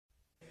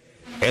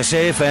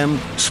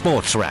SAFM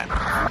Sports Wrap.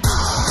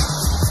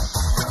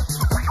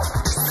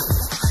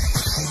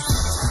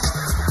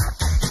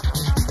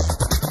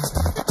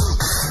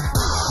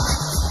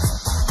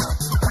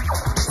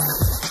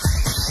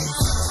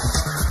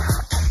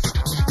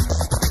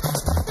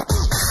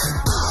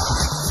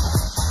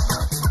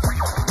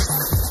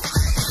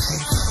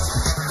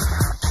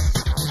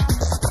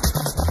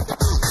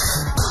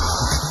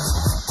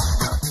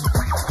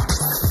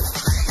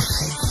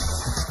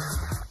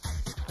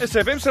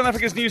 SFM, South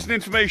Africa's news and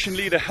information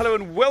leader. Hello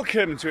and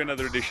welcome to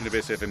another edition of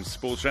SFM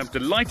Sports Wrap.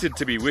 Delighted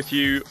to be with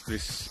you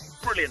this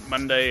brilliant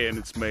Monday, and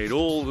it's made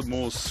all the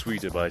more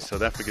sweeter by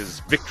South Africa's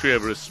victory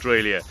over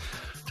Australia.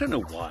 I don't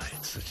know why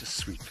it's such a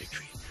sweet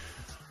victory.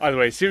 Either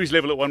way, series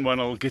level at 1-1.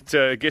 I'll get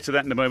to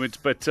that in a moment.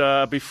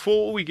 But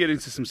before we get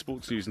into some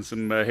sports news and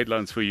some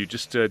headlines for you,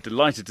 just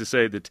delighted to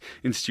say that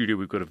in studio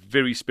we've got a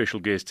very special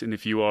guest. And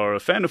if you are a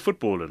fan of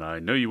football, and I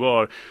know you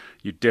are,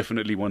 you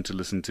definitely want to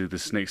listen to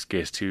this next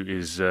guest, who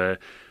is a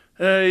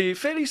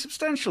fairly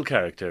substantial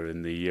character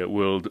in the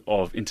world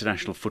of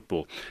international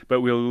football. But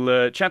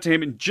we'll chat to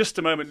him in just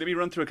a moment. Let me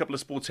run through a couple of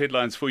sports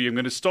headlines for you. I'm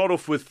going to start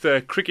off with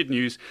cricket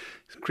news.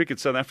 Cricket,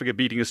 South Africa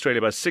beating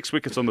Australia by 6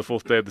 wickets on the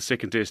fourth day of the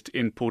second test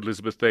in Port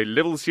Elizabeth. They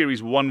level the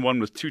series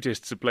 1-1 with 2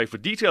 tests to play. For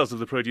details of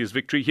the Proteas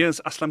victory,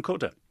 here's Aslam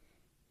Kota.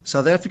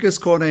 South Africa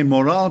scored a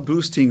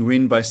morale-boosting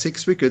win by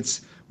 6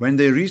 wickets when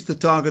they reached the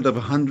target of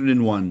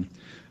 101.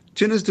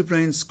 Chinus de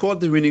Bruyn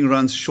scored the winning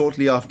runs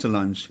shortly after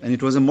lunch, and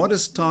it was a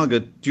modest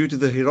target due to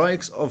the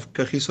heroics of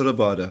Kagiso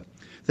Rabada.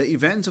 The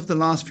events of the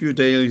last few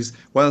days,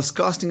 whilst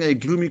casting a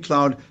gloomy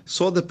cloud,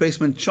 saw the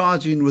paceman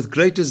charge in with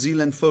greater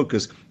zeal and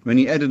focus when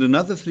he added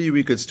another 3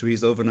 wickets to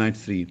his overnight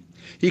 3.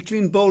 He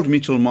clean bowled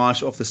Mitchell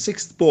Marsh off the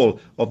 6th ball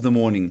of the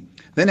morning.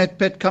 Then had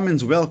Pat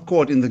Cummins well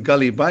caught in the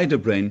gully by de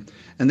Bruyn,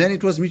 and then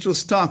it was Mitchell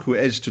Starc who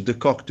edged to de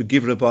Kock to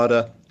give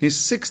Rabada his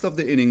 6th of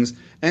the innings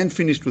and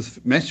finished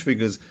with match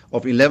figures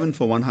of 11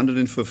 for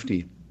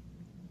 150.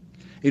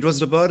 It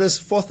was Rabada's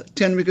 4th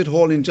 10-wicket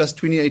haul in just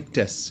 28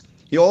 tests.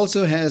 He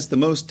also has the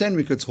most 10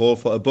 wickets haul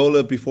for a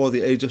bowler before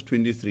the age of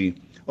 23.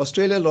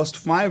 Australia lost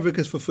 5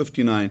 wickets for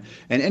 59,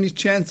 and any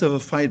chance of a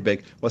fight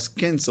back was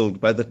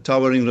cancelled by the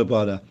towering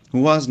Rabada,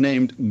 who was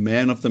named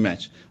Man of the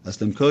Match.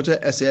 Aslam Kota,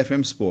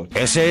 SAFM Sport.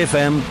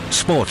 SAFM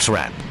Sports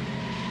Wrap.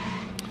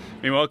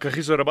 Meanwhile,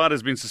 Kagiso Rabada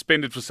has been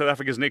suspended for South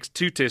Africa's next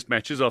 2 test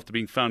matches after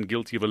being found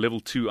guilty of a Level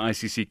 2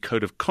 ICC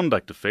Code of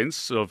Conduct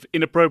offence of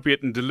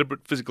inappropriate and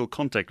deliberate physical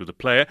contact with a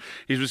player.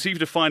 He's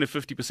received a fine of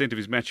 50% of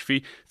his match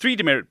fee, 3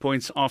 demerit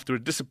points after a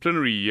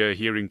disciplinary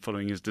hearing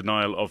following his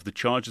denial of the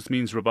charge. This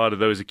means Rabada,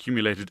 though, has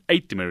accumulated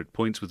 8 demerit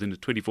points within a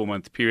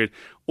 24-month period,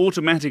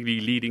 automatically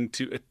leading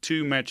to a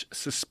 2-match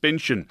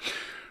suspension.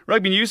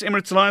 Rugby news,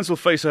 Emirates Lions will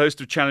face a host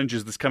of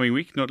challenges this coming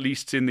week, not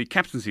least in the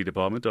captaincy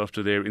department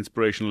after their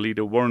inspirational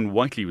leader Warren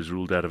Whiteley was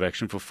ruled out of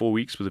action for 4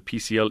 weeks with a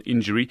PCL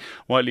injury.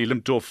 Whiteley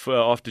limped off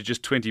after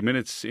just 20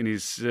 minutes in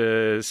his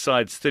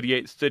side's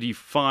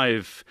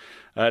 38-35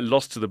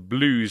 loss to the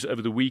Blues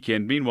over the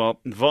weekend. Meanwhile,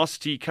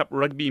 Varsity Cup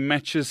rugby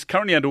matches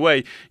currently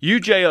underway.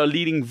 UJ are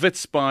leading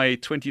Wits by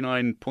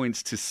 29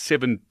 points to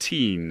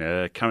 17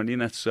 currently,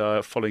 and that's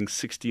following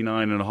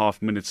 69 and a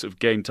half minutes of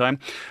game time.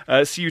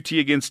 CUT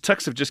against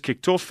Tuks have just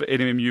kicked off.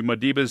 NMMU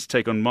Madibas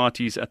take on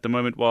Marties at the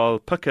moment, while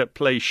Pucker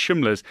play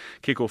Shimlas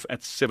kick off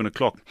at 7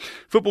 o'clock.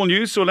 Football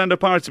news, Orlando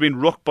Pirates have been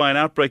rocked by an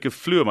outbreak of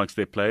flu amongst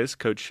their players.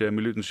 Coach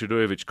Milutin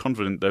Sredojevic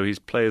confident, though, his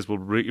players will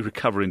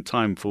recover in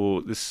time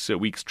for this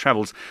week's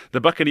travels.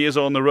 The Buccaneers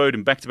are on the road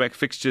in back-to-back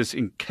fixtures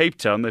in Cape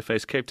Town. They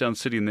faced Cape Town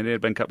City in the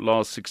Nedbank Cup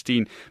last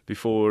 16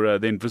 before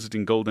then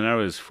visiting Golden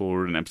Arrows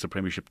for an Amstel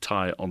Premiership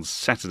tie on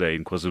Saturday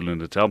in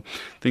KwaZulu-Natal.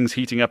 Things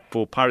heating up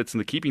for Pirates in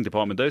the keeping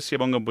department, though.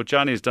 Siyabonga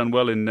Mbojane has done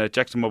well in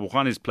Jackson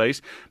Mabukwane's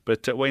place,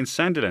 but Wayne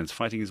Sandilands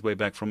fighting his way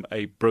back from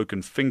a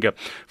broken finger.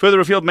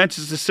 Further afield,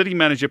 Manchester City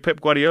manager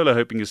Pep Guardiola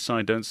hoping his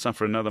side don't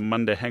suffer another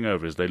Monday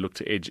hangover as they look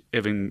to edge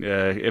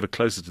ever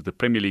closer to the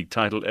Premier League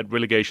title at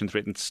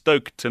relegation-threatened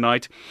Stoke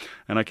tonight.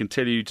 And I can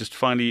tell you, just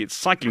finally, it's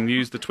cycling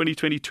news. The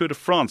 2020 Tour de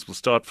France will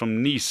start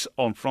from Nice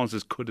on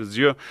France's Côte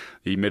d'Azur.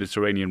 The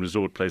Mediterranean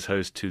resort plays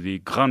host to the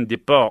Grand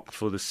Depart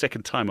for the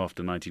second time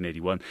after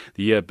 1981,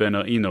 the year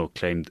Bernard Hinault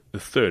claimed the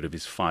third of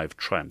his 5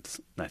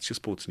 triumphs. That's your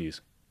sports news.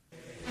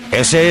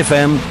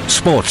 SAFM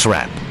Sports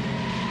Wrap.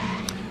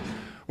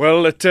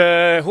 Well, at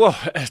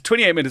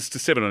 28 minutes to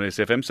 7 on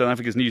SFM, South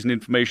Africa's news and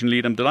information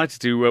lead, I'm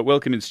delighted to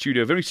welcome in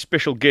studio a very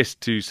special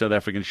guest to South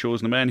African shores,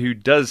 and a man who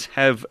does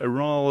have a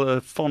rather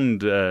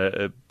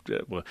fondness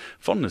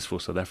for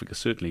South Africa,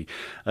 certainly,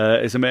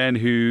 is a man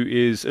who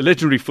is a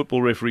legendary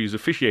football referee who's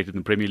officiated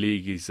in the Premier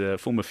League. He's a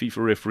former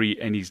FIFA referee,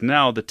 and he's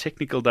now the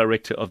technical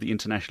director of the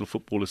International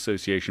Football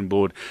Association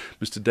Board,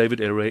 Mr.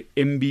 David Erre,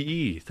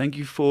 MBE. Thank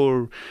you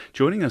for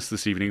joining us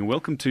this evening, and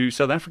welcome to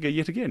South Africa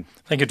yet again.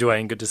 Thank you,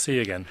 Dwayne. Good to see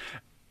you again.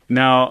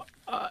 Now,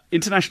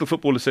 International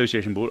Football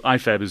Association Board,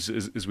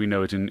 IFAB as we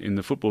know it in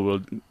the football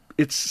world,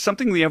 it's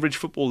something the average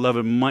football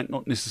lover might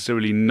not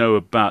necessarily know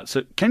about.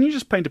 So can you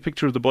just paint a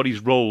picture of the body's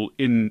role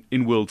in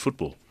world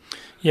football?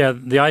 Yeah,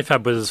 the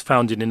IFAB was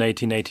founded in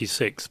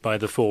 1886 by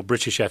the 4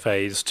 British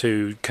FAs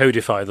to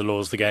codify the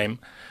laws of the game.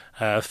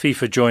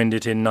 FIFA joined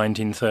it in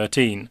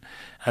 1913,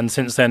 and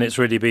since then it's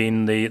really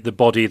been the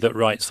body that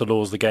writes the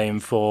laws of the game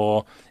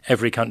for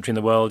every country in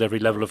the world, every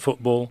level of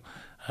football.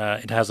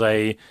 It has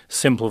a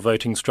simple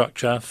voting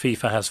structure.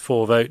 FIFA has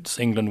 4 votes,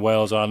 England,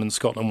 Wales, Ireland,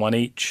 Scotland 1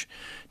 each.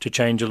 To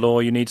change a law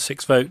you need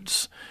 6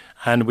 votes,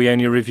 and we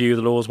only review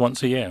the laws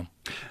once a year.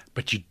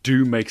 But you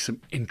do make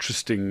some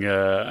interesting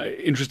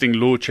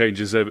law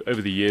changes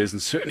over the years, and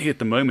certainly at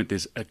the moment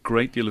there's a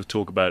great deal of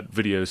talk about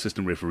video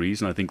system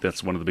referees, and I think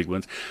that's one of the big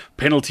ones.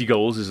 Penalty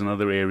goals is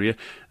another area,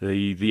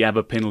 the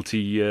ABBA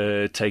penalty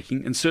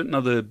taking, and certain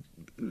other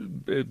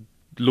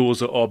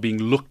laws are being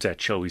looked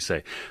at, shall we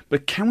say.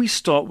 But can we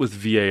start with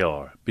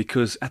VAR?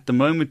 Because at the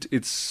moment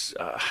it's,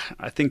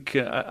 I think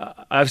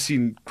I've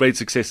seen great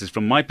successes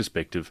from my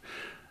perspective,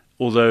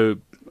 although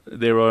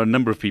there are a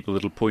number of people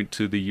that will point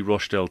to the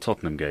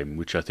Rochdale-Tottenham game,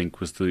 which I think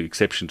was the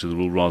exception to the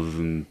rule rather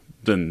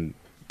than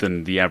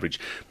the average.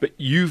 But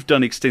you've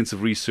done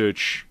extensive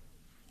research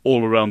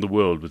all around the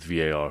world with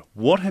VAR.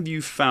 What have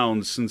you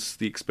found since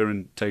the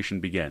experimentation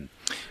began?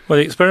 Well,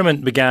 the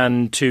experiment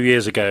began 2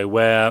 years ago,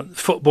 where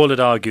football had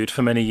argued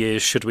for many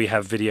years, should we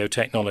have video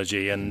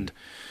technology? And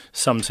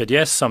some said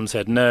yes, some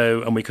said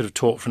no, and we could have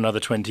talked for another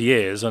 20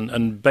 years.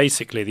 And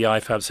basically the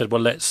IFAB said,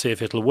 well, let's see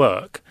if it'll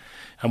work.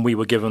 And we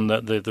were given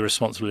the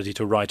responsibility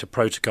to write a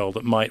protocol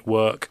that might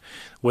work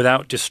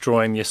without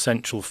destroying the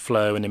essential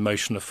flow and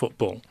emotion of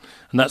football.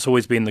 And that's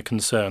always been the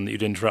concern, that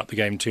you'd interrupt the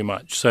game too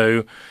much.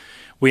 So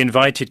we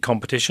invited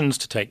competitions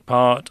to take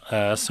part.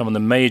 Some of the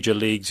major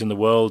leagues in the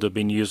world have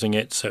been using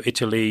it. So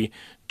Italy,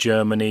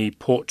 Germany,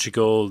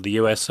 Portugal, the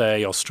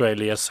USA,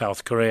 Australia,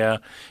 South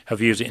Korea have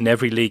used it in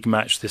every league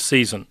match this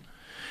season.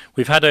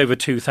 We've had over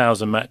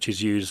 2,000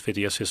 matches use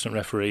video assistant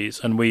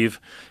referees, and we've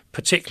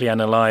particularly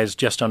analysed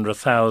just under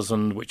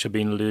 1,000 which have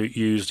been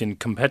used in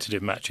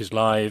competitive matches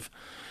live,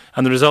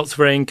 and the results are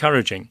very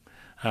encouraging.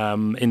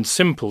 In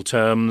simple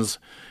terms,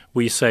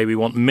 we say we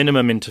want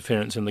minimum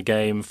interference in the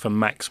game for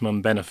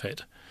maximum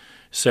benefit.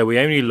 So we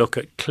only look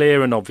at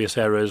clear and obvious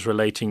errors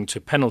relating to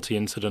penalty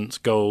incidents,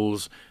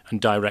 goals and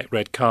direct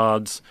red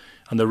cards,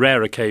 and the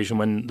rare occasion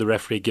when the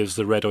referee gives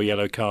the red or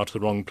yellow card to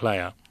the wrong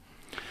player.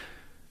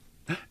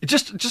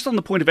 Just on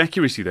the point of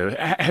accuracy, though,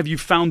 have you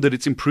found that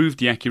it's improved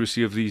the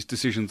accuracy of these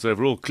decisions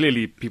overall?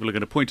 Clearly, people are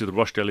going to point to the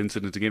Rochdale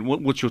incident again.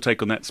 What's your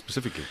take on that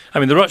specifically? I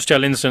mean, the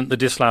Rochdale incident, the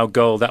disallowed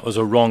goal, that was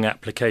a wrong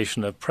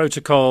application of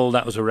protocol.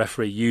 That was a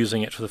referee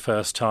using it for the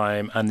first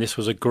time, and this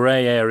was a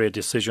grey area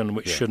decision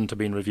which shouldn't have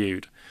been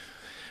reviewed.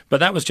 But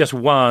that was just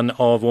one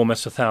of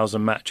almost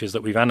 1,000 matches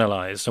that we've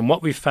analysed. And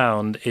what we've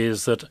found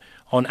is that,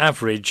 on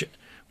average,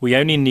 we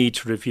only need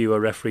to review a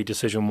referee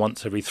decision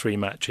once every 3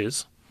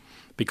 matches,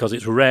 because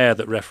it's rare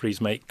that referees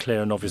make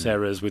clear and obvious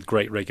errors with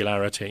great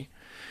regularity.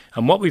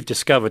 And what we've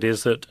discovered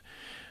is that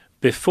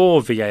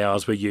before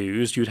VARs were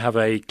used, you'd have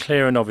a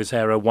clear and obvious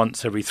error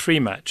once every 3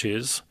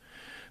 matches.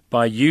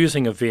 By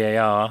using a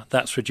VAR,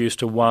 that's reduced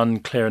to 1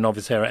 clear and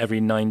obvious error every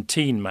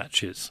 19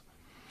 matches.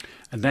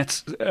 And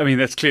that's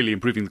clearly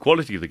improving the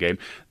quality of the game.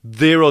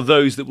 There are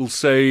those that will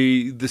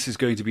say this is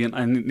going to be an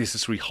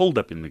unnecessary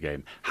hold-up in the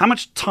game. How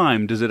much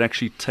time does it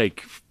actually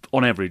take,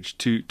 on average,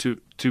 to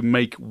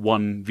make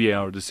one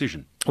VAR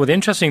decision? Well, the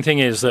interesting thing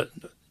is that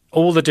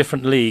all the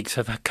different leagues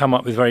have come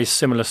up with very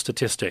similar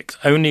statistics.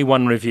 Only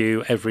 1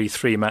 review every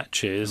 3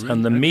 matches,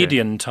 and the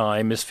median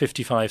time is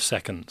 55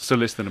 seconds. So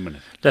less than a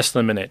minute. Less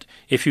than a minute.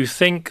 If you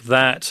think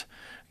that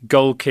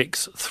goal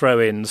kicks,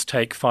 throw-ins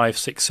take 5,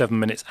 6, 7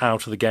 minutes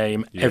out of the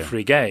game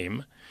every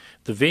game,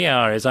 the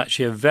VAR is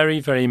actually a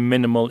very, very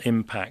minimal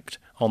impact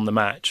on the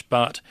match,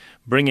 but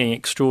bringing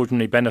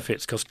extraordinary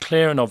benefits because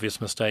clear and obvious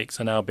mistakes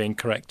are now being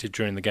corrected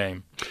during the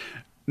game.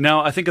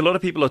 Now, I think a lot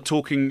of people are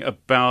talking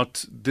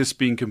about this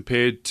being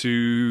compared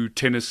to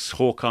tennis,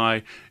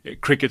 Hawkeye,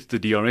 cricket, the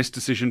DRS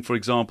decision, for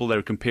example.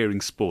 They're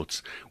comparing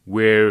sports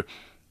where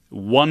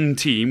one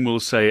team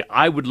will say,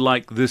 I would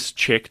like this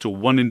checked, or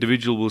one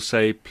individual will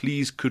say,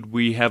 please could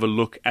we have a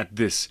look at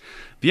this?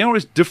 VAR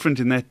is different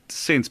in that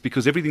sense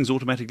because everything's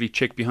automatically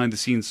checked behind the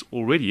scenes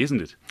already,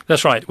 isn't it?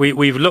 That's right.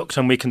 We've looked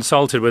and we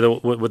consulted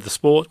with the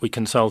sport. We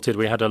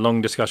had a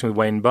long discussion with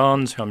Wayne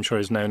Barnes, who I'm sure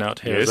is known out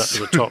here as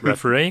a top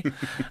referee.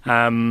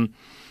 And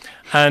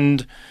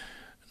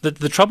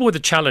the trouble with the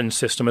challenge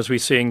system, as we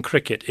see in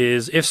cricket,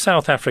 is if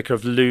South Africa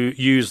have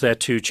used their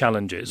 2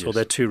 challenges or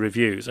their 2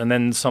 reviews and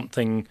then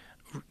something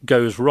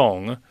goes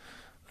wrong,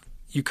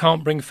 you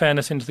can't bring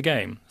fairness into the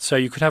game. So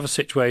you could have a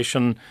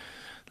situation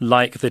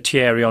like the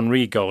Thierry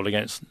Henry goal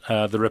against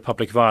the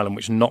Republic of Ireland,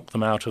 which knocked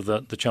them out of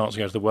the chance to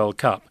go to the World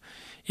Cup.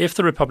 If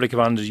the Republic of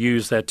Ireland had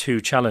used their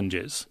 2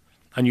 challenges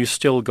and you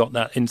still got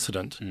that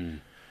incident,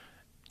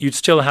 you'd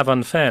still have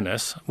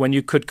unfairness when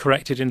you could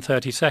correct it in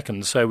 30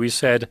 seconds. So we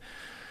said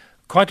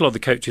quite a lot of the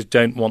coaches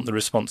don't want the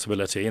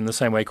responsibility, in the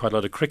same way quite a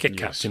lot of cricket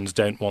captains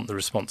don't want the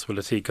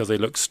responsibility because they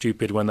look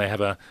stupid when they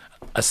have a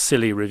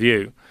silly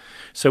review.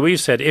 So we've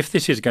said if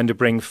this is going to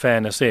bring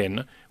fairness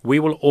in, we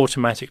will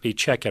automatically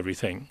check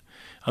everything,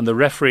 and the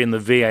referee and the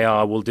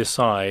VAR will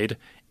decide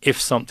if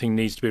something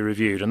needs to be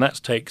reviewed. And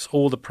that takes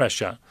all the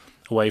pressure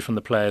away from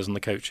the players and the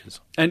coaches.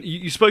 And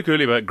you spoke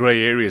earlier about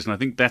grey areas, and I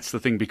think that's the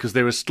thing, because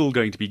there are still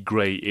going to be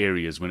grey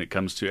areas when it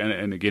comes to,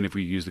 and again, if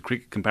we use the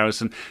cricket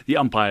comparison, the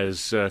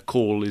umpire's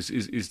call is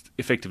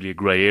effectively a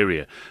grey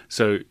area.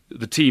 So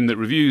the team that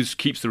reviews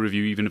keeps the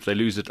review, even if they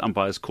lose it,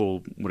 umpire's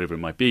call, whatever it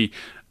might be.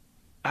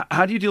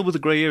 How do you deal with the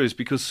grey areas?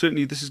 Because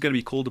certainly this is going to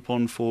be called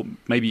upon for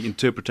maybe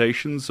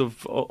interpretations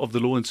of the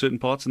law in certain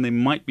parts, and there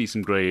might be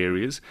some grey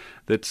areas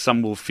that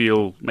some will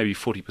feel, maybe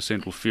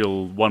 40% will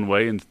feel one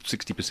way and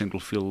 60% will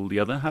feel the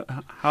other.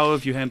 How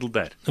have you handled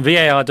that?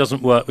 VAR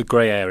doesn't work with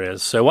grey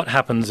areas. So what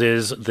happens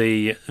is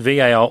the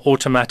VAR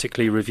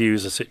automatically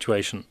reviews a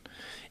situation.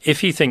 If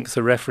he thinks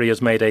the referee has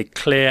made a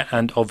clear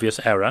and obvious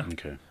error,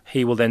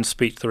 he will then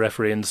speak to the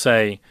referee and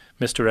say,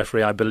 "Mr.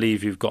 Referee, I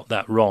believe you've got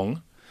that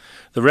wrong."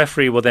 The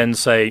referee will then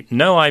say,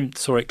 "No, I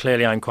saw it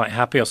clearly, I'm quite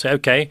happy." I'll say,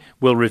 "OK,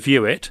 we'll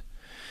review it."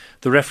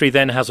 The referee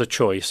then has a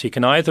choice. He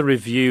can either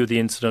review the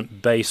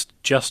incident based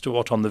just on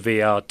what on the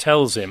VAR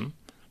tells him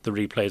the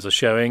replays are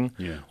showing,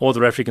 or the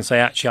referee can say,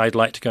 "Actually, I'd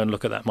like to go and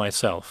look at that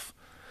myself."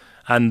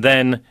 And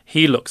then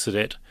he looks at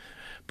it.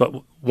 But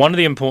one of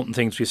the important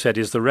things we said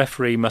is the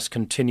referee must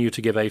continue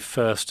to give a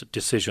first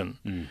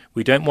decision.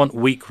 We don't want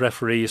weak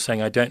referees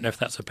saying, "I don't know if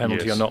that's a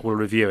penalty or not, we'll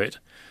review it."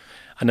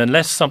 And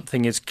unless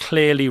something is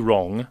clearly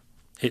wrong,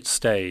 it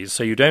stays.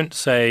 So you don't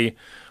say,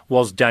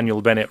 "Was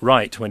Daniel Bennett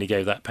right when he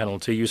gave that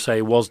penalty?" You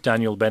say, "Was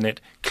Daniel Bennett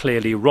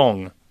clearly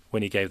wrong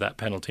when he gave that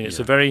penalty?" It's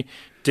a very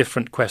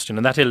different question,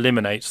 and that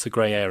eliminates the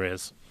grey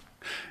areas.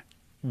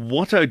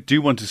 What I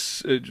do want to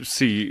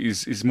see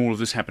is more of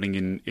this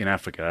happening in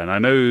Africa. And I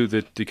know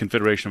that the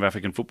Confederation of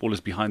African Football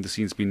has behind the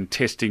scenes been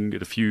testing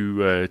at a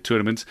few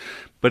tournaments.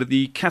 But at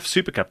the CAF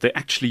Super Cup, they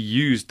actually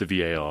used the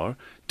VAR.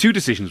 2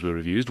 decisions were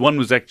reviewed. One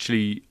was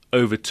actually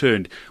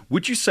overturned.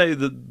 Would you say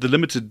that the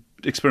limited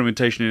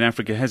experimentation in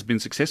Africa has been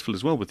successful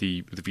as well with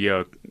the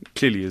VAR?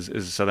 Clearly, as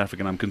a South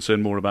African, I'm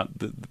concerned more about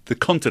the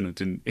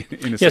continent in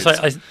a sense.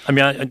 Yes, I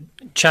mean,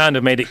 Chan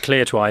have made it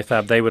clear to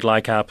IFAB they would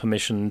like our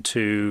permission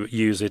to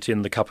use it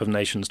in the Cup of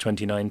Nations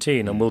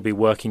 2019, and we'll be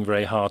working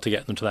very hard to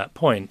get them to that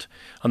point.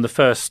 And the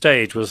first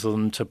stage was for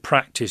them to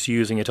practice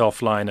using it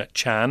offline at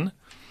Chan,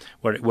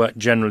 where it worked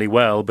generally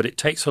well, but it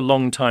takes a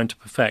long time to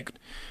perfect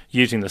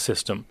using the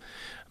system.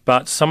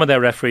 But some of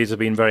their referees have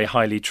been very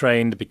highly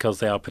trained because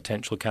they are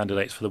potential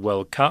candidates for the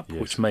World Cup,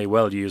 which may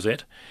well use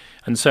it.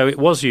 And so it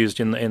was used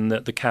in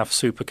the CAF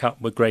Super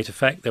Cup with great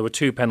effect. There were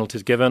 2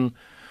 penalties given.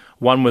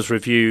 One was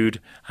reviewed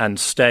and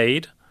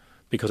stayed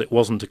because it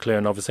wasn't a clear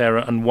and obvious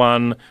error. And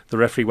one, the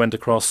referee went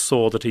across,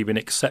 saw that he'd been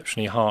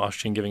exceptionally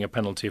harsh in giving a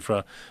penalty for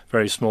a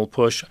very small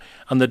push.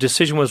 And the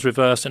decision was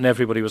reversed and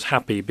everybody was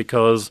happy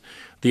because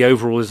the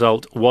overall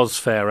result was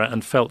fairer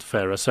and felt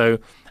fairer. So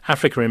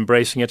Africa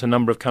embracing it. A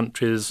number of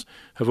countries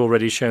have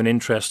already shown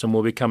interest and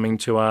will be coming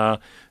to our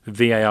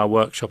VAR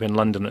workshop in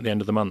London at the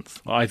end of the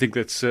month. I think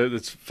that's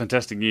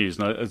fantastic news,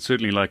 and I'd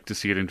certainly like to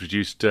see it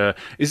introduced.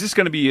 Is this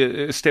going to be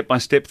a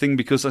step-by-step thing?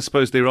 Because I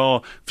suppose there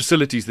are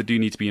facilities that do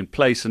need to be in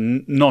place,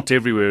 and not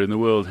everywhere in the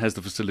world has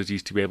the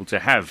facilities to be able to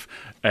have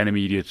an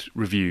immediate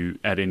review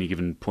at any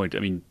given point. I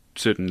mean,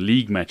 certain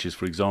league matches,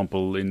 for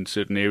example, in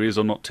certain areas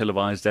are not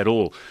televised at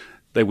all.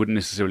 They wouldn't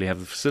necessarily have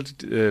the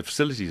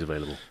facilities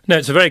available. No,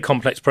 it's a very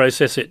complex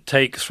process. It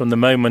takes, from the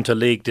moment a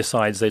league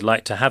decides they'd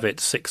like to have it,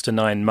 6 to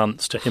 9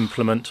 months to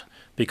implement,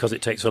 because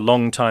it takes a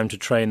long time to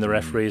train the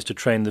referees, to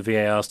train the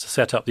VARs, to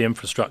set up the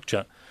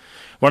infrastructure.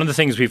 One of the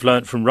things we've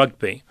learnt from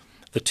rugby,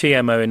 the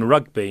TMO in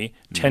rugby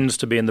tends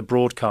to be in the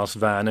broadcast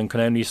van and can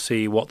only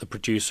see what the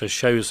producer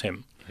shows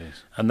him.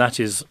 Yes. And that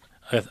is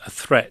a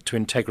threat to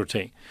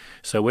integrity.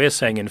 So we're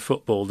saying in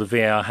football the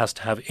VAR has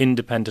to have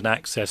independent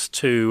access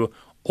to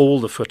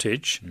all the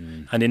footage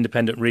and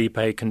independent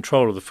replay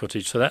control of the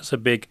footage. So that's a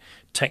big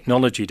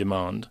technology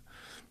demand,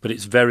 but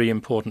it's very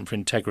important for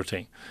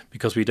integrity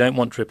because we don't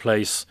want to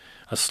replace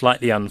a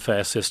slightly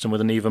unfair system with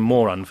an even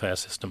more unfair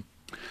system.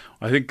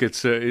 I think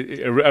it's. I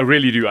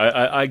really do.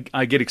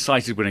 I get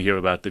excited when I hear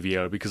about the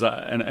VAR because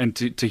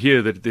to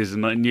hear that there's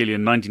nearly a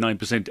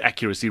 99%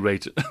 accuracy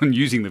rate on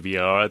using the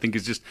VAR, I think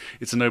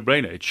it's a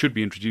no-brainer. It should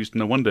be introduced.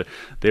 No wonder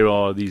there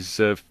are these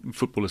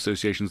football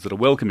associations that are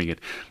welcoming it.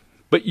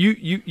 But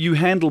you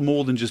handle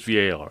more than just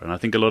VAR, and I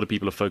think a lot of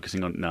people are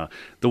focusing on it now.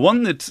 The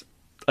one that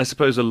I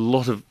suppose a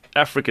lot of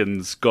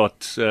Africans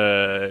got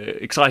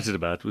excited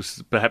about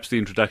was perhaps the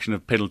introduction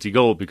of penalty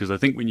goal, because I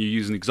think when you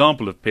use an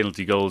example of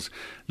penalty goals,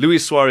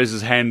 Luis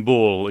Suarez's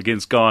handball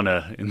against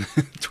Ghana in the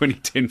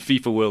 2010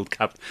 FIFA World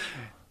Cup,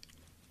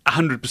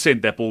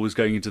 100% that ball was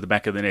going into the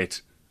back of the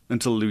net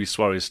until Luis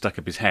Suarez stuck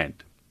up his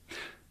hand.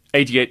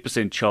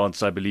 88%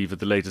 chance, I believe, at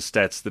the latest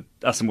stats that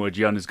Asamoah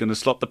Gyan is going to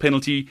slot the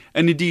penalty,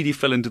 and indeed he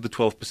fell into the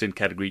 12%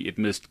 category. It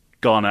missed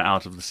Ghana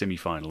out of the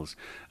semi-finals.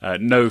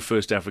 No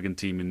first African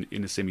team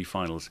in the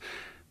semi-finals.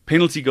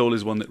 Penalty goal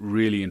is one that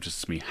really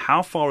interests me.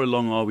 How far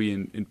along are we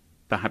in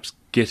perhaps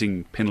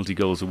getting penalty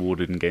goals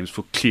awarded in games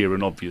for clear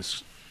and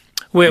obvious?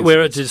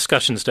 We're at the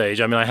discussion stage.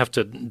 I mean, I have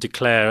to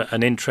declare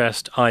an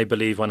interest. I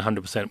believe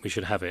 100% we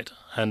should have it.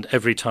 And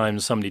every time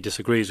somebody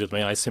disagrees with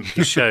me, I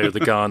simply show the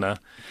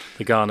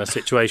Ghana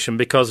situation,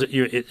 because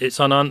it's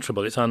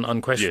unanswerable, it's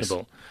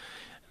unquestionable.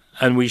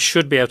 Yes. And we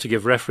should be able to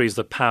give referees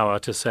the power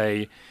to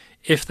say,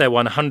 if they're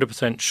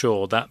 100%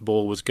 sure that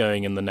ball was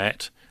going in the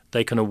net,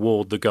 they can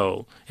award the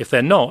goal. If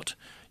they're not,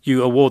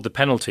 you award the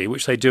penalty,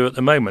 which they do at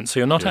the moment. So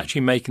you're not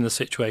actually making the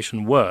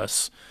situation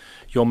worse,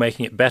 you're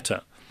making it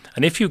better.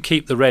 And if you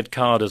keep the red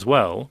card as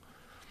well,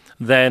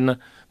 then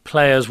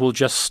players will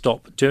just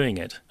stop doing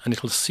it, and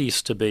it'll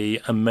cease to be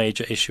a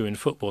major issue in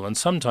football. And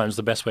sometimes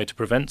the best way to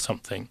prevent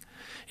something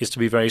is to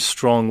be very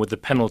strong with the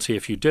penalty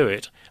if you do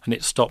it, and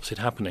it stops it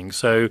happening.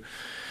 So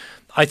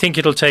I think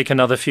it'll take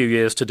another few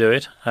years to do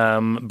it,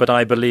 but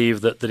I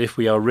believe that if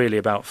we are really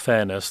about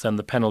fairness, then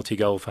the penalty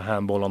goal for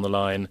handball on the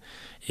line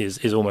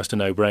is almost a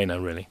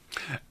no-brainer, really.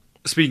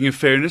 Speaking of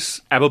fairness,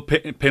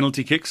 ABBA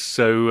penalty kicks.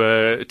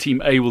 So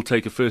Team A will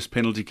take a first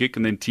penalty kick,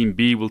 and then Team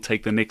B will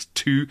take the next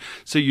two.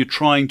 So you're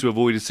trying to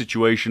avoid a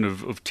situation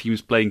of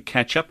teams playing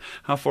catch-up.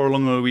 How far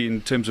along are we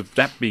in terms of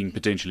that being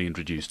potentially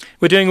introduced?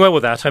 We're doing well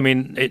with that. I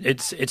mean,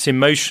 it's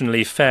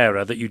emotionally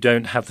fairer that you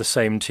don't have the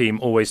same team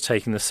always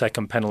taking the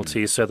second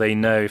penalty, so they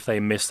know if they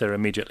miss, they're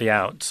immediately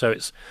out. So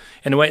it's,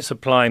 in a way, it's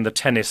applying the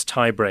tennis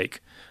tie-break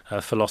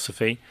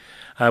philosophy.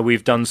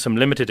 We've done some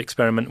limited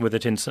experiment with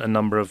it in a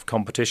number of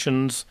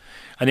competitions.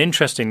 And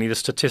interestingly, the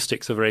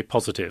statistics are very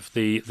positive.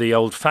 The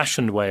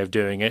old-fashioned way of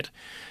doing it,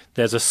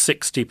 there's a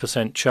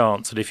 60%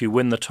 chance that if you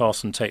win the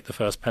toss and take the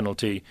first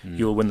penalty,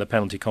 you will win the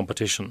penalty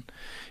competition.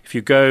 If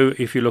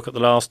you look at the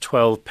last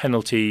 12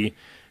 penalty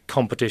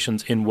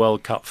competitions in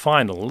World Cup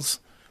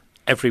finals,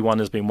 every one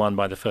has been won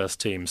by the first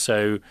team.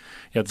 So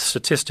the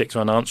statistics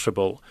are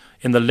unanswerable.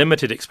 In the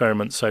limited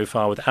experiment so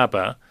far with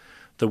ABBA,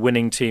 the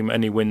winning team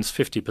only wins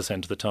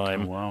 50% of the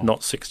time, not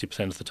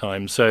 60% of the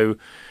time. So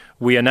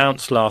we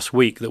announced last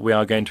week that we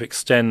are going to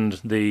extend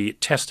the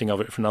testing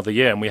of it for another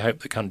year, and we hope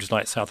that countries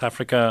like South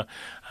Africa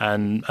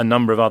and a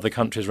number of other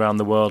countries around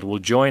the world will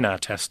join our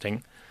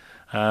testing,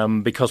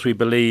 because we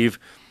believe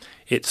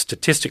it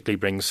statistically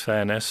brings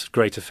fairness,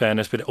 greater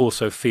fairness, but it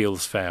also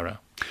feels fairer.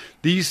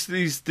 These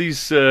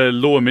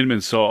law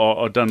amendments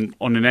are done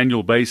on an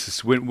annual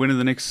basis. When are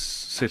the next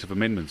set of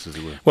amendments, as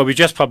it were? Well, we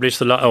just published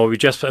we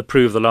just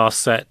approved the last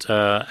set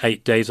 9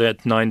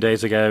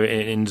 days ago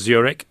in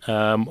Zurich.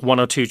 One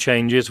or two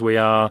changes. We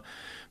are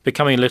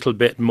becoming a little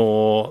bit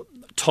more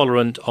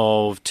tolerant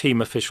of team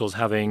officials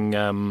having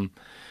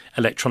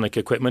electronic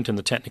equipment in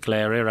the technical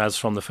area as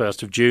from the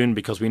 1st of June,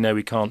 because we know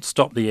we can't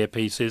stop the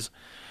earpieces.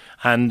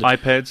 And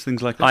iPads,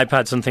 things like that?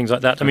 iPads and things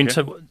like that. I mean,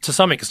 to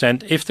some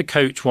extent, if the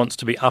coach wants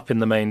to be up in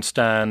the main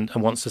stand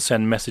and wants to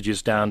send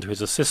messages down to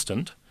his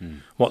assistant,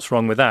 what's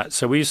wrong with that?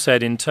 So we've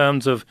said in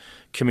terms of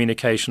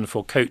communication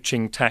for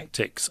coaching,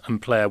 tactics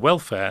and player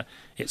welfare,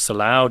 it's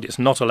allowed. It's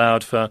not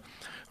allowed for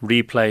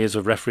replays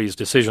of referees'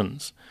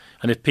 decisions.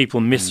 And if people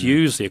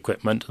misuse the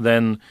equipment,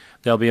 then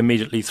they'll be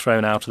immediately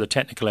thrown out of the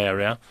technical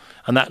area.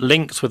 And that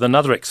links with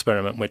another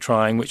experiment we're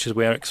trying, which is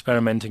we're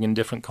experimenting in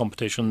different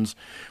competitions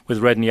with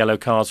red and yellow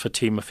cards for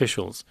team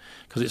officials.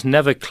 Because it's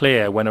never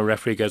clear when a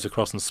referee goes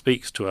across and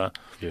speaks to a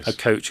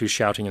coach who's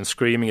shouting and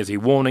screaming. Is he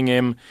warning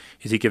him?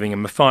 Is he giving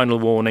him a final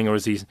warning? Or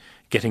is he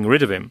getting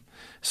rid of him?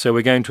 So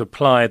we're going to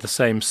apply the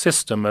same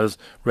system as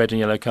red and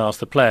yellow cards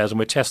for players, and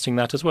we're testing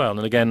that as well.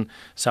 And again,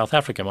 South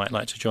Africa might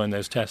like to join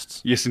those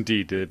tests. Yes,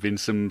 indeed. There have been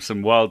some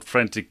wild,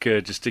 frantic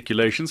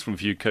gesticulations from a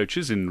few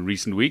coaches in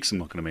recent weeks. I'm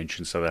not going to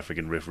mention South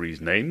African referees'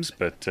 names,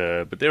 but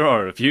there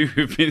are a few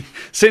who've been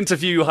sent a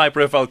few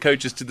high-profile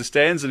coaches to the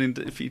stands, and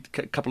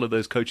a couple of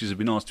those coaches have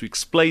been asked to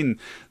explain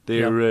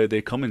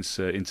their comments,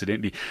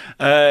 incidentally.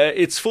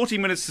 It's 40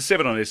 minutes to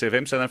 7 on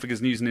SFM, South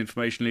Africa's news and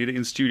information leader,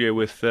 in studio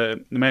with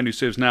the man who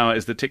serves now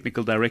as the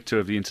technical director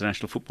of the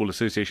International Football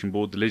Association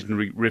Board, the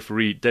legendary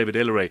referee David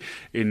Elleray,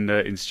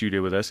 in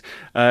studio with us.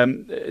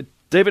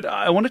 David,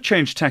 I want to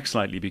change tack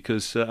slightly,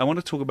 because I want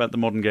to talk about the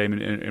modern game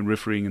and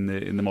refereeing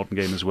in the modern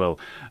game as well.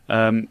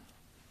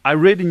 I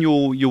read in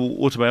your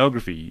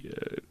autobiography,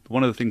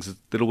 one of the things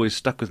that always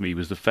stuck with me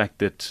was the fact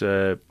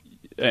that,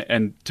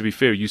 and to be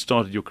fair, you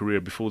started your career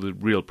before the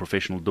real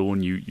professional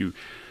dawn. You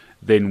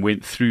then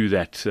went through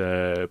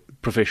that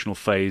professional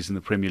phase in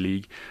the Premier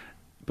League.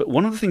 But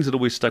one of the things that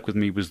always stuck with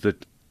me was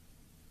that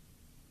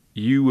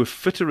you were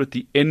fitter at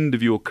the end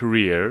of your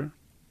career,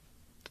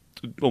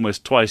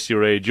 almost twice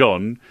your age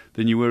on,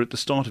 than you were at the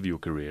start of your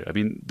career. I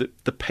mean,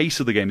 the pace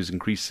of the game has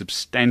increased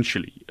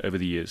substantially over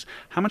the years.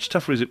 How much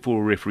tougher is it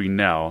for a referee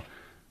now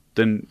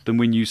than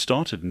when you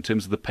started, in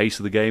terms of the pace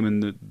of the game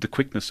and the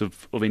quickness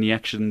of any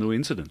action or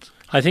incident?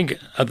 I think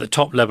at the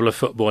top level of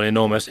football in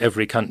almost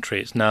every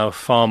country, it's now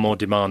far more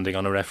demanding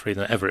on a referee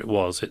than ever it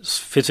was. It's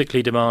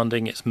physically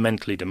demanding, it's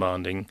mentally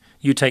demanding.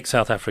 You take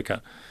South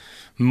Africa.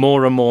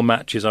 More and more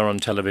matches are on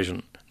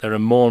television. There are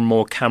more and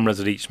more cameras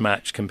at each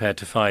match compared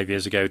to 5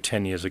 years ago,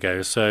 10 years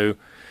ago. So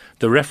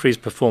the referee's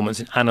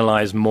performance is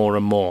analysed more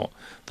and more.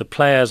 The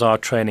players are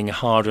training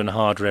harder and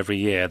harder every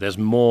year. There's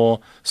more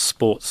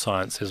sports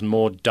science, there's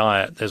more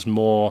diet, there's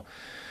more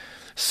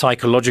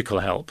psychological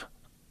help,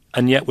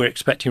 and yet we're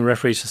expecting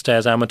referees to stay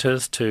as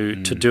amateurs, to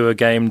do a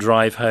game,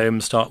 drive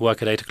home, start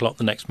work at 8 o'clock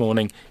the next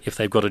morning if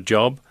they've got a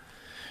job.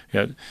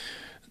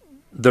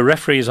 The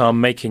referees are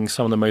making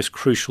some of the most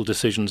crucial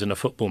decisions in a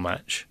football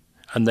match,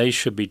 and they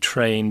should be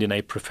trained in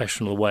a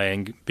professional way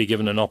and be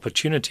given an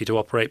opportunity to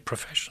operate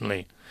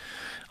professionally.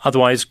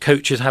 Otherwise,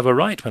 coaches have a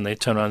right when they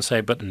turn around and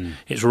say, but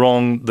it's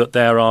wrong that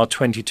there are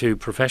 22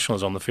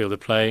 professionals on the field of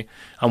play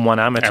and one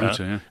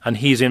amateur and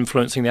he's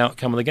influencing the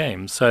outcome of the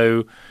game.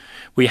 So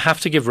we have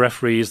to give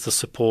referees the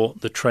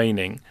support, the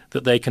training,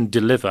 that they can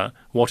deliver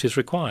what is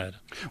required.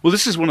 Well,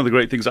 this is one of the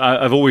great things.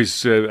 I've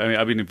always,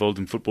 I've been involved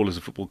in football as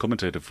a football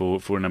commentator for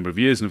a number of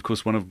years, and of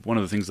course, one of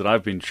the things that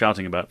I've been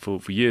shouting about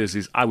for years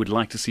is I would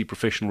like to see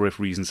professional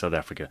referees in South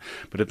Africa.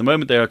 But at the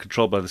moment, they are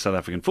controlled by the South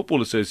African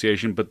Football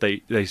Association, but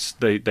they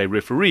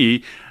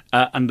referee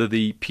under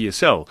the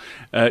PSL.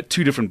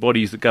 Two different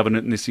bodies that govern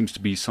it, and there seems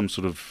to be some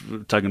sort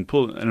of tug and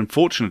pull. And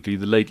unfortunately,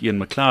 the late Ian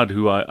McLeod,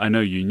 who I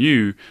know you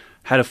knew,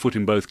 had a foot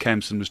in both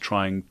camps and was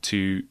trying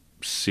to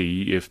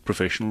see if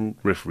professional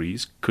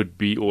referees could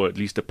be, or at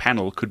least a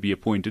panel could be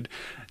appointed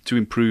to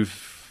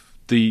improve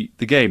the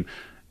game.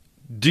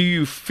 Do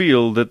you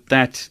feel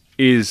that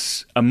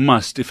is a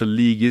must if a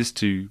league is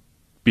to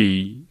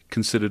be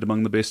considered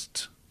among the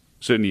best,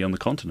 certainly on the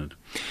continent?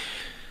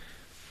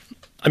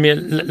 I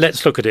mean,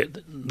 let's look at it.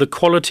 The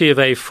quality of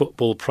a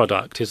football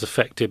product is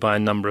affected by a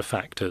number of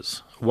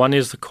factors. One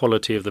is the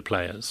quality of the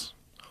players.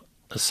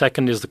 The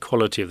second is the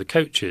quality of the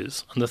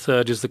coaches, and the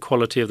third is the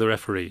quality of the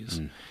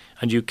referees.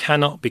 And you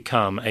cannot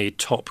become a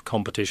top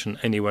competition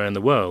anywhere in the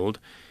world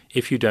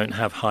if you don't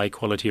have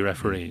high-quality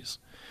referees.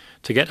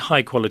 To get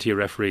high-quality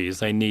referees,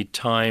 they need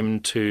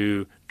time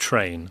to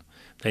train.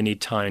 They need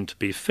time to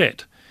be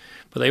fit.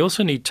 But they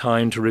also need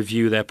time to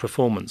review their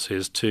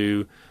performances,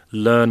 to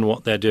learn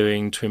what they're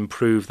doing, to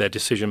improve their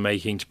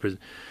decision-making, to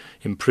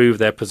improve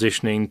their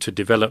positioning, to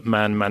develop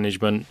man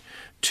management,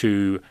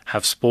 to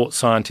have sports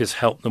scientists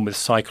help them with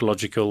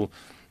psychological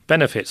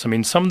benefits. I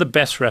mean, some of the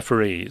best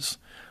referees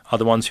are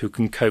the ones who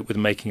can cope with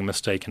making a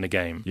mistake in a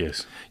game.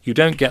 Yes. You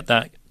don't get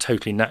that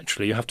totally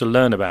naturally. You have to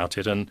learn about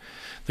it. And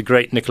the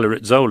great Nicola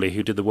Rizzoli,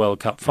 who did the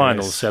World Cup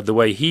finals, said the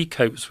way he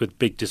copes with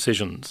big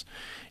decisions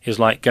is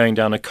like going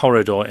down a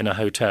corridor in a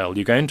hotel.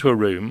 You go into a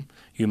room,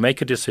 you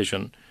make a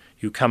decision,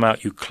 you come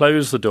out, you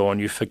close the door,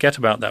 and you forget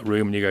about that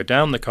room, and you go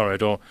down the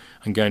corridor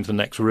and go into the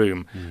next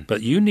room.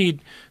 But you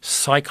need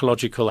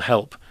psychological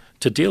help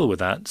to deal with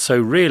that. So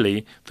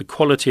really, the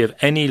quality of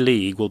any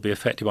league will be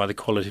affected by the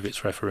quality of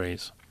its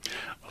referees.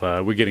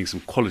 We're getting some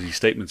quality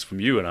statements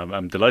from you, and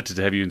I'm delighted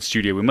to have you in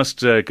studio. We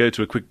must go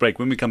to a quick break.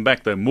 When we come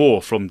back, though,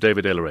 more from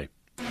David Elleray.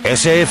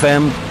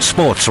 SAFM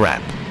Sports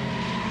Wrap.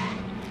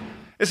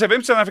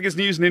 SAFM, South Africa's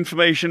news and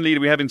information leader.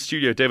 We have in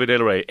studio David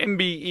Elleray,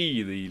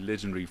 MBE, the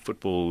legendary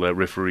football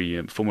referee,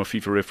 former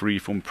FIFA referee,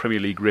 former Premier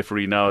League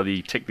referee, now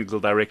the technical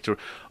director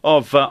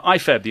of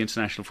IFAB, the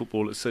International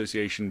Football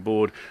Association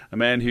Board, a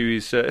man who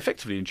is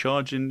effectively in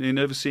charge in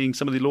overseeing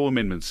some of the law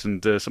amendments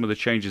and some of the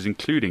changes,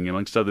 including,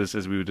 amongst others,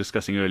 as we were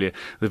discussing earlier,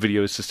 the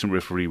video assistant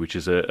referee, which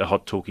is a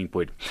hot talking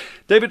point.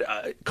 David,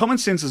 common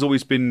sense has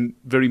always been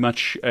very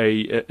much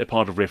a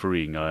part of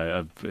refereeing.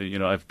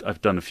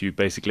 I've done a few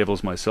basic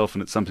levels myself,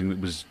 and it's something that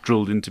was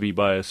drilled into me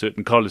by a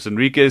certain Carlos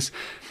Enriquez,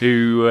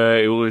 who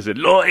always said,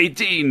 Law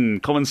 18,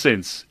 common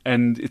sense.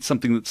 And it's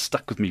something that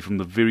stuck with me from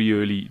the very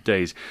early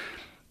days.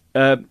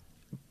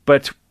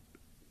 But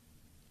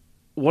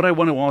what I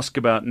want to ask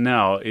about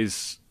now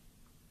is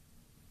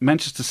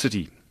Manchester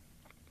City.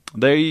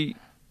 They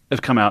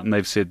have come out and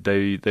they've said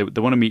they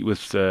want to meet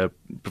with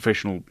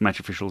professional match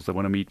officials. They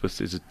want to meet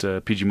with,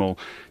 PG Mol,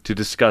 to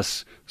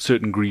discuss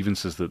certain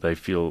grievances that they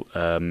feel.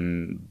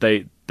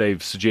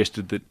 They've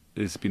suggested that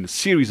there's been a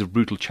series of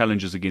brutal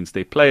challenges against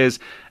their players,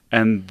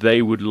 and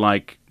they would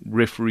like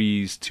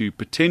referees to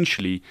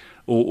potentially,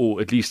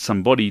 or at least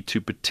somebody to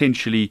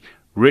potentially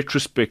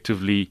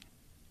retrospectively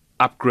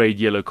upgrade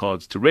yellow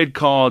cards to red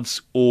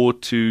cards, or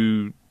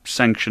to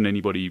sanction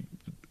anybody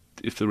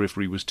if the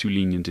referee was too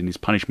lenient in his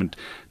punishment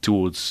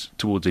towards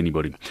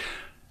anybody.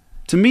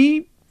 To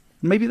me,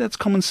 maybe that's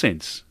common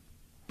sense,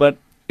 but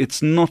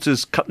it's not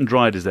as cut and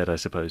dried as that, I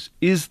suppose.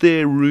 Is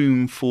there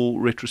room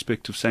for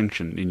retrospective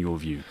sanction, in your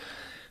view?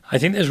 I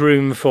think there's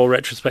room for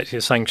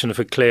retrospective sanction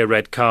for clear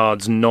red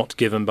cards not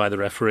given by the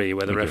referee,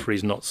 where the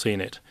referee's not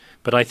seen it.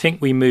 But I think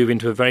we move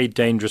into a very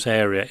dangerous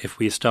area if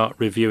we start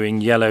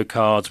reviewing yellow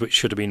cards which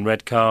should have been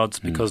red cards,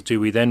 because do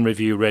we then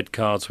review red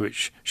cards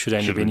which should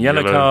only have been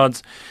yellow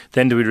cards?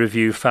 Then do we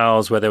review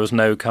fouls where there was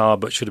no card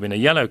but should have been a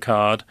yellow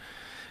card?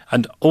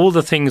 And all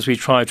the things we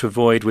try to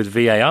avoid with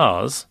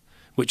VARs,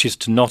 which is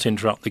to not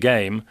interrupt the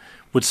game,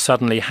 would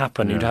suddenly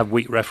happen. You'd have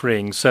weak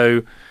refereeing.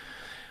 So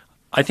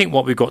I think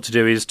what we've got to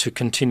do is to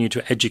continue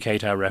to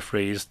educate our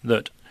referees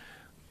that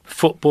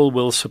football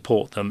will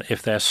support them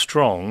if they're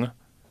strong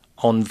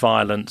on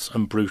violence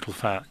and brutal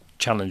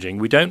challenging.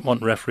 We don't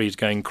want referees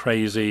going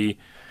crazy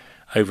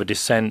over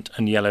dissent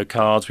and yellow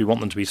cards. We want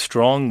them to be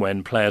strong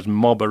when players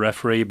mob a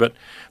referee, but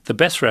the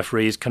best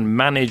referees can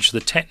manage the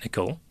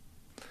technical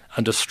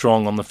and are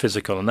strong on the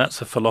physical. And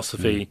that's a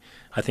philosophy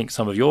I think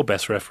some of your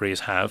best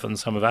referees have and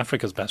some of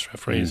Africa's best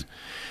referees,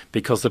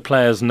 because the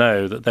players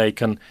know that they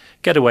can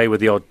get away with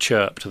the odd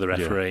chirp to the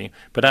referee,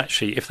 but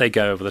actually if they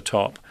go over the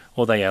top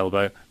or they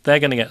elbow, they're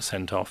going to get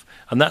sent off.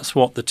 And that's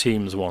what the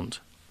teams want.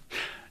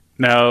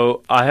 Now,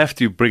 I have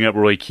to bring up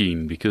Roy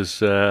Keane because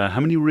how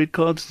many red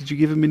cards did you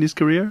give him in his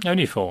career?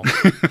 Only 4.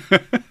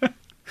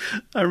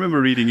 I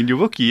remember reading in your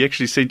book he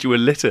actually sent you a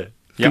letter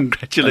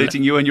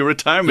congratulating you on your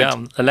retirement.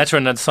 Yeah, a letter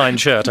and a signed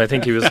shirt. I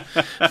think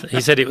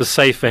he said it was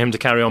safe for him to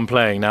carry on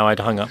playing. Now I'd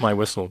hung up my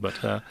whistle. But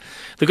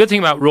the good thing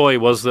about Roy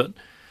was that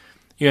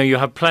you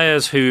have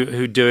players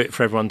who do it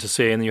for everyone to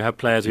see, and you have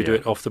players who do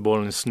it off the ball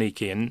and is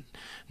sneaky. And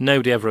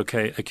nobody ever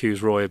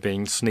accused Roy of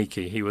being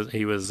sneaky. It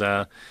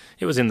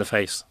was in the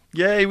face.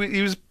 Yeah,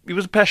 he was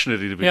a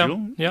passionate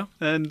individual. Yeah.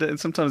 And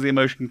sometimes the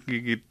emotion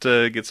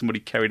can get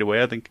somebody carried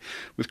away. I think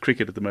with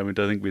cricket at the moment,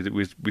 I think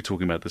we're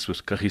talking about this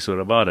with Kagiso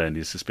Rabada and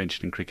his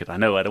suspension in cricket. I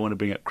know I don't want to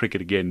bring up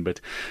cricket again, but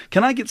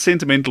can I get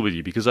sentimental with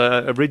you? Because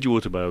I've read your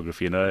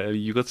autobiography and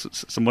you got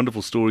some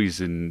wonderful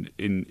stories in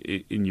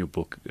your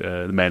book,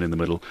 The Man in the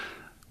Middle,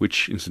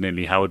 which,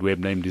 incidentally, Howard Webb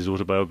named his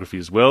autobiography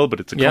as well,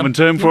 but it's a common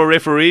term for a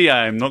referee.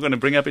 I'm not going to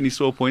bring up any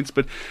sore points,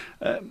 but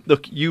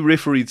look, you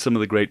refereed some of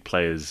the great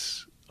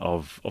players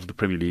of the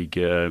Premier League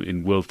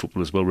in world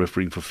football as well,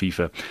 refereeing for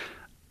FIFA.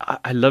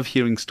 I love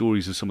hearing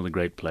stories of some of the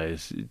great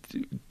players.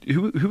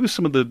 Who were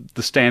some of the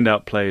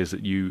standout players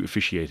that you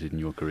officiated in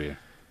your career?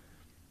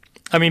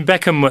 I mean,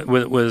 Beckham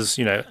was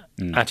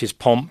at his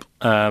pomp.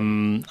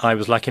 I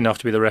was lucky enough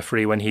to be the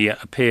referee when he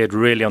appeared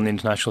really on the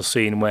international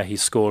scene, where he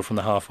scored from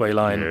the halfway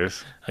line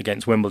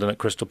against Wimbledon at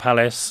Crystal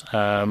Palace.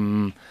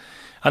 And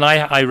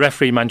I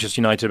refereed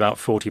Manchester United about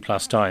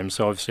 40-plus times,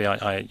 so obviously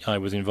I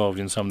was involved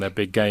in some of their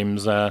big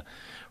games.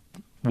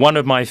 One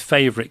of my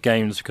favourite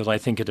games, because I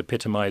think it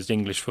epitomised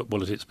English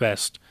football at its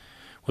best,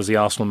 was the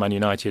Arsenal-Man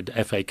United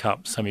FA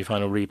Cup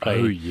semi-final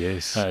replay. Oh,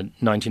 yes.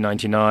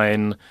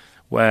 1999,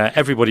 where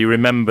everybody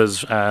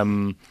remembers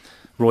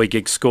Roy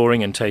Giggs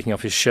scoring and taking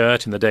off his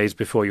shirt in the days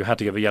before you had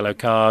to give a yellow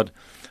card.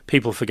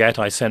 People forget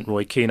I sent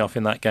Roy Keane off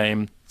in that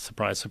game.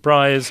 Surprise,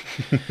 surprise.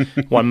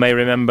 One may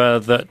remember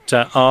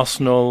that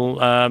Arsenal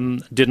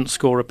didn't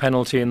score a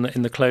penalty in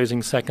the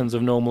closing seconds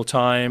of normal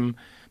time.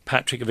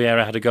 Patrick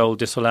Vieira had a goal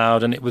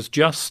disallowed, and it was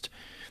just,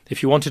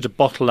 if you wanted to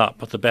bottle up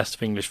the best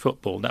of English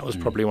football, that was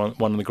probably one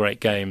of the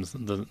great games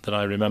that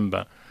I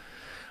remember.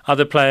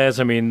 Other players,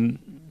 I mean,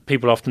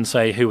 people often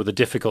say who were the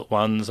difficult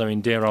ones. I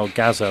mean, dear old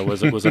Gazza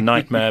was a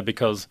nightmare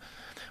because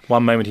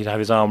one moment he'd have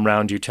his arm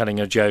round you telling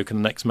a joke, and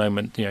the next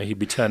moment he'd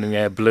be turning the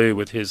air blue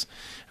with his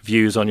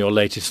views on your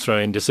latest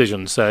throw-in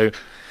decision. So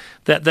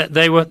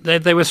they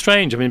were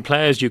strange. I mean,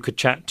 players you could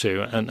chat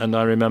to, and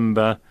I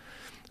remember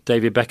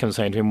David Beckham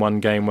saying to him one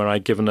game where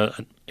I'd given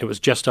it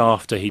was just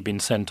after he'd been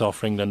sent off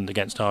for England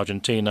against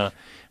Argentina,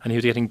 and he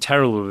was getting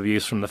terrible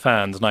reviews from the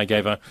fans, and I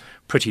gave a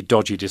pretty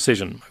dodgy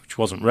decision, which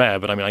wasn't rare,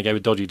 but I mean, I gave a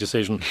dodgy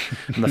decision,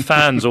 and the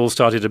fans all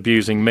started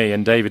abusing me,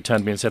 and David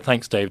turned to me and said,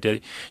 "Thanks,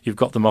 Dave, you've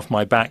got them off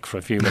my back for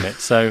a few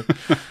minutes." So,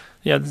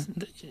 yeah,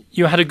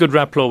 you had a good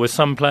rapport with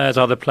some players.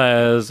 Other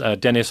players,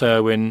 Dennis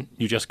Irwin,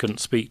 you just couldn't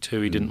speak to.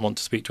 He didn't want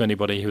to speak to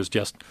anybody. He was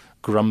just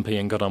grumpy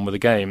and got on with the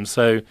game.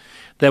 So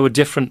there were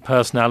different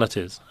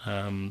personalities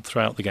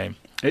throughout the game.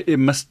 It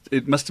must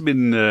have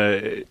been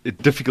a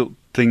difficult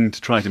thing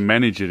to try to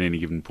manage at any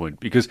given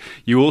point, because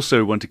you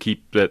also want to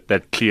keep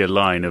that clear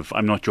line of,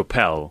 I'm not your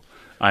pal,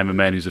 I'm a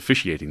man who's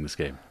officiating this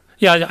game.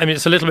 Yeah, I mean,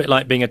 it's a little bit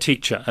like being a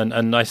teacher,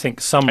 and I think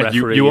some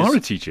referees... You are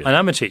a teacher. And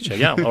I'm a teacher,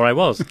 yeah, or I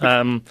was.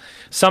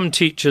 Some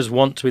teachers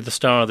want to be the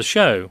star of the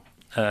show.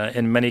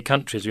 In many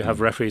countries, you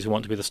have referees who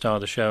want to be the star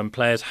of the show, and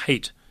players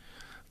hate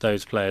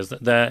those players.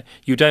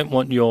 You don't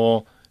want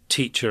your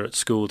teacher at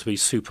school to be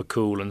super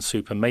cool and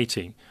super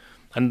matey.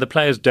 And the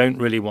players don't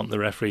really want the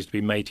referees to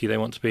be matey. They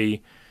want to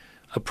be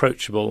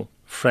approachable,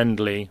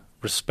 friendly,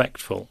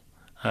 respectful,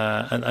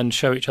 and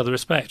show each other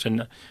respect.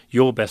 And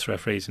your best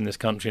referees in this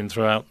country and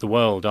throughout the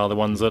world are the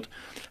ones that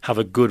have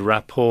a good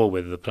rapport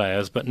with the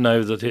players, but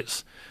know that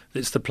it's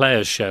the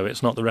players' show,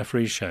 it's not the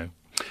referee's show.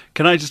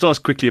 Can I just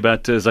ask quickly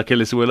about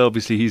Zakhele Siwela?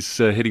 Obviously, he's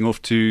heading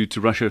off to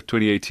Russia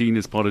 2018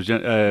 as part of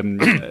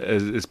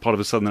as part of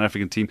a Southern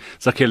African team.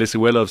 Zakhele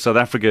Siwela of South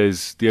Africa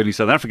is the only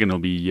South African who'll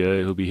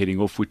be heading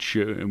off, which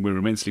we're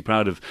immensely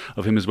proud of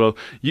him as well.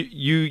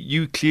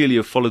 You clearly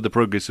have followed the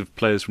progress of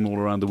players from all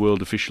around the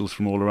world, officials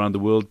from all around the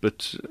world.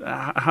 But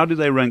how do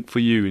they rank for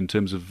you in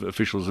terms of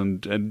officials?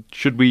 And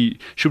should we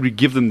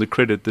give them the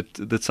credit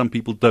that some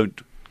people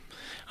don't?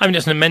 I mean,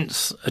 it's an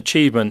immense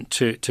achievement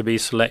to be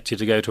selected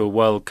to go to a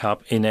World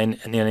Cup in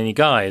any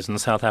guise,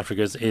 and South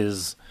Africa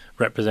is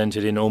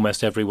represented in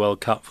almost every World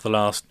Cup for the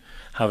last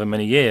however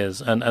many years,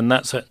 and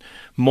that's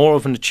more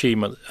of an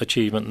achievement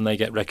than they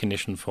get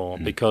recognition for,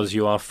 because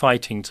you are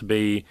fighting to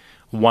be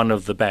one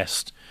of the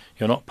best.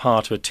 You're not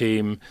part of a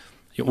team,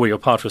 well, you're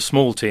part of a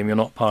small team, you're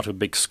not part of a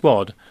big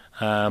squad,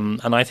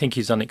 and I think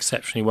he's done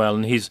exceptionally well,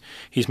 and he's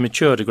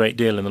matured a great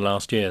deal in the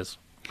last years.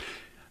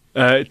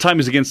 Time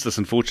is against us,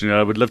 unfortunately.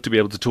 I would love to be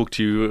able to talk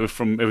to you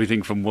from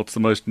everything from what's the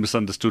most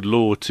misunderstood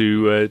law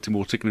to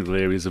more technical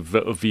areas of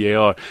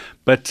VAR.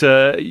 But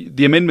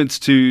the amendments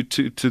to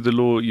the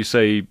law, you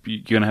say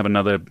you're going to have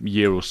another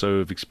year or so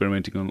of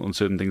experimenting on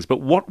certain things.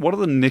 But what are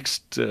the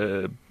next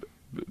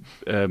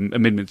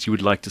amendments you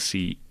would like to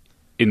see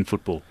in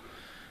football?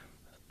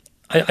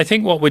 I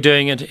think what we're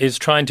doing is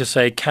trying to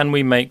say, can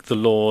we make the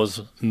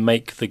laws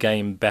make the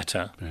game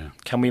better? Yeah.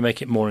 Can we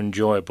make it more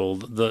enjoyable?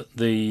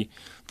 The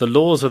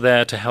laws are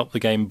there to help the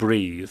game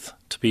breathe,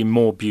 to be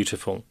more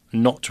beautiful,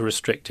 not to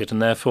restrict it.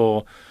 And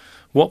therefore,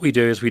 what we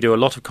do is we do a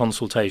lot of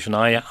consultation.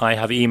 I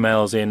have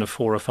emails in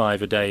 4 or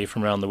 5 a day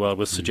from around the world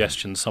with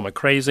suggestions. Some are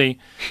crazy,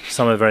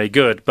 some are very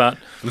good. But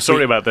I'm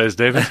sorry about those,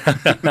 David.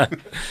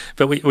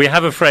 But we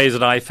have a phrase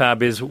at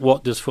IFAB is,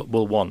 what does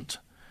football want?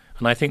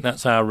 And I think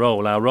that's our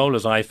role. Our role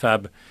as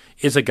IFAB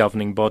is a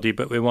governing body,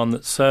 but we're one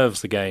that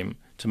serves the game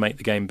to make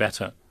the game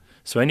better.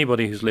 So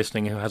anybody who's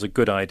listening who has a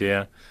good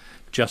idea,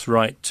 just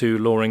write to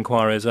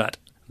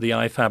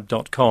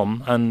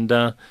lawinquiries@theifab.com and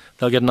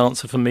they'll get an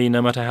answer from me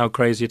no matter how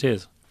crazy it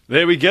is.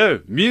 There we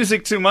go.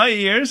 Music to my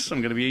ears. I'm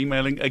going to be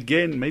emailing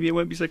again. Maybe it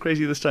won't be so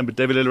crazy this time. But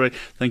David Elleray,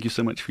 thank you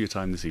so much for your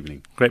time this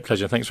evening. Great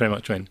pleasure. Thanks very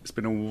much, Wayne. It's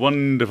been a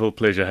wonderful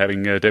pleasure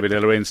having David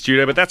Elleray in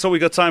studio. But that's all we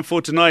got time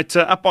for tonight.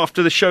 Up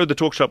after the show, The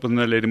Talk Shop with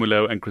Naledi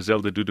Muleo and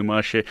Griselda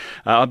Dudumashe.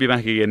 I'll be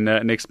back again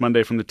next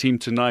Monday from the team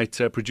tonight.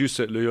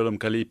 Producer Loyola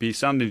Mkalipi,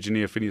 sound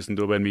engineer Phineas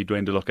Ndoba and me,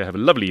 Dwayne DeLocca. Have a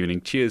lovely evening.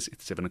 Cheers.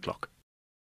 It's 7 o'clock.